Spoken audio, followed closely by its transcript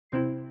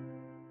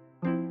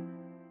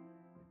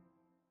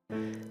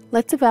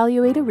Let's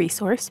evaluate a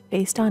resource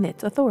based on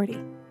its authority.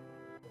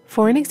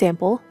 For an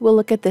example, we'll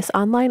look at this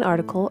online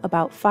article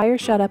about Fire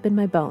Shut Up in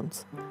My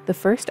Bones, the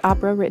first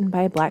opera written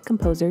by a Black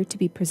composer to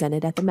be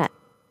presented at the Met.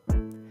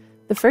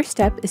 The first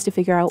step is to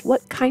figure out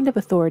what kind of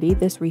authority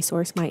this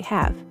resource might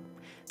have.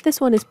 This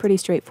one is pretty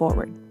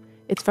straightforward.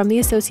 It's from the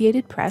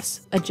Associated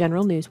Press, a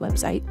general news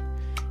website.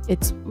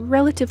 It's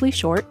relatively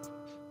short,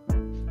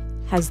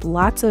 has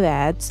lots of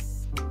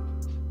ads,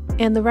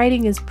 and the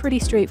writing is pretty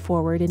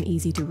straightforward and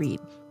easy to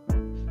read.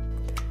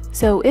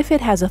 So if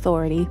it has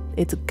authority,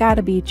 it's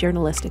gotta be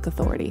journalistic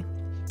authority.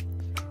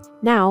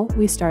 Now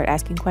we start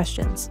asking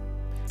questions.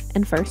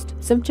 And first,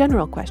 some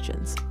general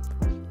questions.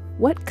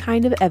 What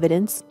kind of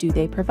evidence do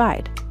they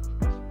provide?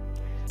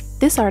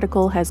 This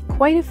article has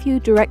quite a few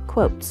direct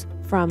quotes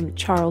from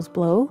Charles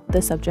Blow,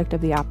 the subject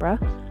of the opera,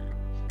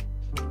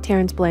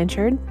 Terence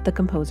Blanchard, the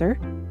composer,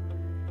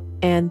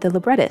 and the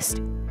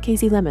librettist,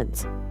 Casey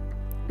Lemons.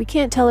 We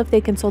can't tell if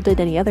they consulted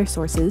any other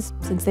sources,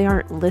 since they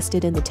aren't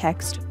listed in the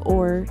text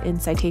or in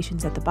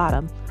citations at the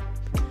bottom.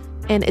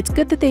 And it's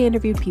good that they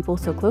interviewed people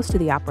so close to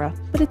the opera,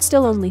 but it's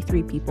still only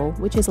 3 people,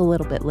 which is a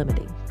little bit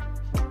limiting.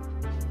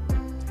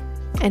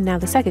 And now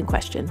the second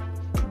question.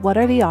 What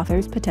are the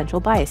author's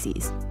potential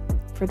biases?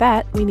 For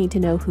that, we need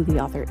to know who the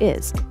author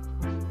is.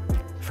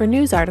 For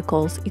news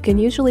articles, you can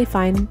usually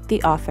find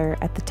the author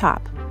at the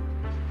top.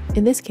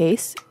 In this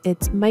case,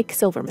 it's Mike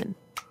Silverman.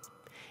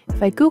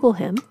 If I Google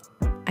him,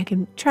 I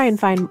can try and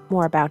find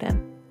more about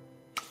him.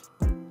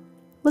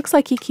 Looks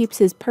like he keeps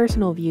his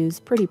personal views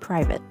pretty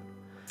private.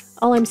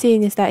 All I'm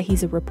seeing is that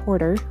he's a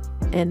reporter,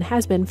 and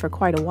has been for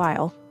quite a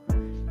while,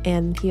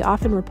 and he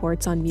often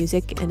reports on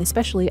music and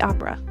especially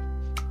opera.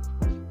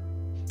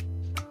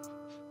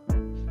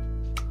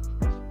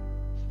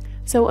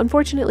 So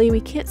unfortunately, we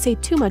can't say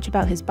too much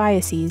about his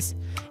biases,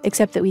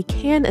 except that we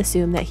can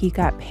assume that he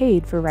got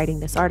paid for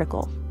writing this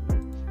article.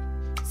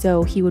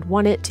 So he would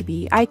want it to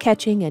be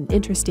eye-catching and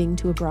interesting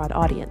to a broad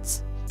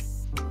audience.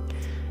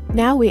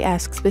 Now we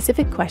ask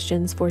specific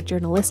questions for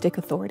journalistic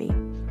authority.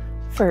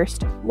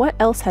 First, what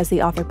else has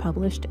the author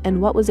published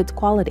and what was its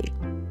quality?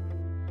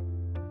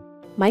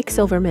 Mike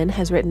Silverman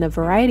has written a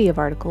variety of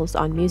articles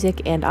on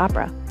music and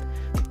opera.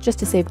 Just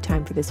to save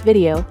time for this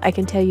video, I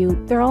can tell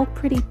you they're all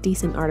pretty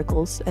decent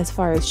articles as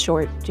far as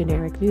short,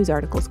 generic news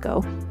articles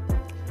go.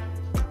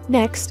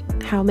 Next,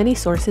 how many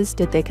sources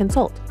did they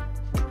consult?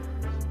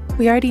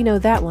 We already know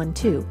that one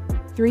too.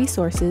 3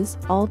 sources,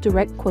 all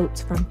direct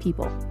quotes from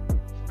people.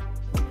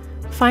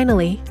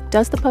 Finally,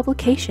 does the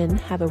publication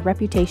have a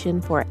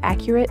reputation for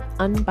accurate,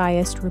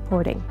 unbiased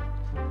reporting?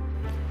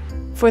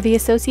 For the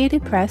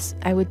Associated Press,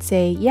 I would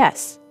say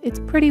yes, it's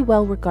pretty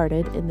well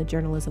regarded in the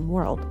journalism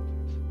world.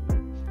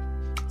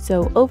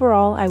 So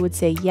overall, I would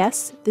say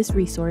yes, this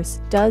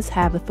resource does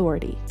have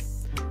authority.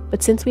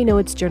 But since we know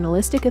it's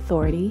journalistic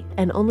authority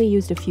and only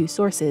used a few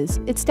sources,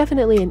 it's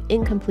definitely an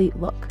incomplete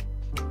look.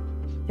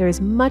 There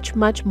is much,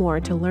 much more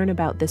to learn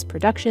about this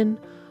production,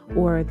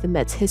 or the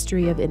Met's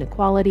history of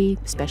inequality,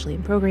 especially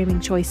in programming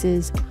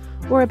choices,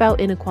 or about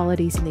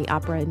inequalities in the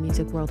opera and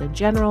music world in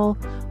general,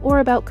 or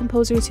about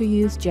composers who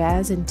use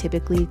jazz and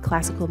typically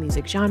classical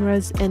music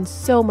genres, and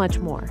so much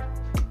more.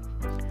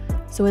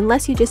 So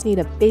unless you just need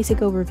a basic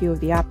overview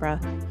of the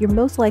opera, you're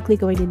most likely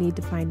going to need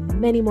to find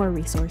many more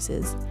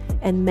resources,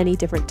 and many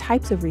different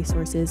types of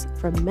resources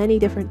from many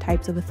different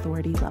types of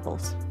authority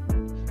levels.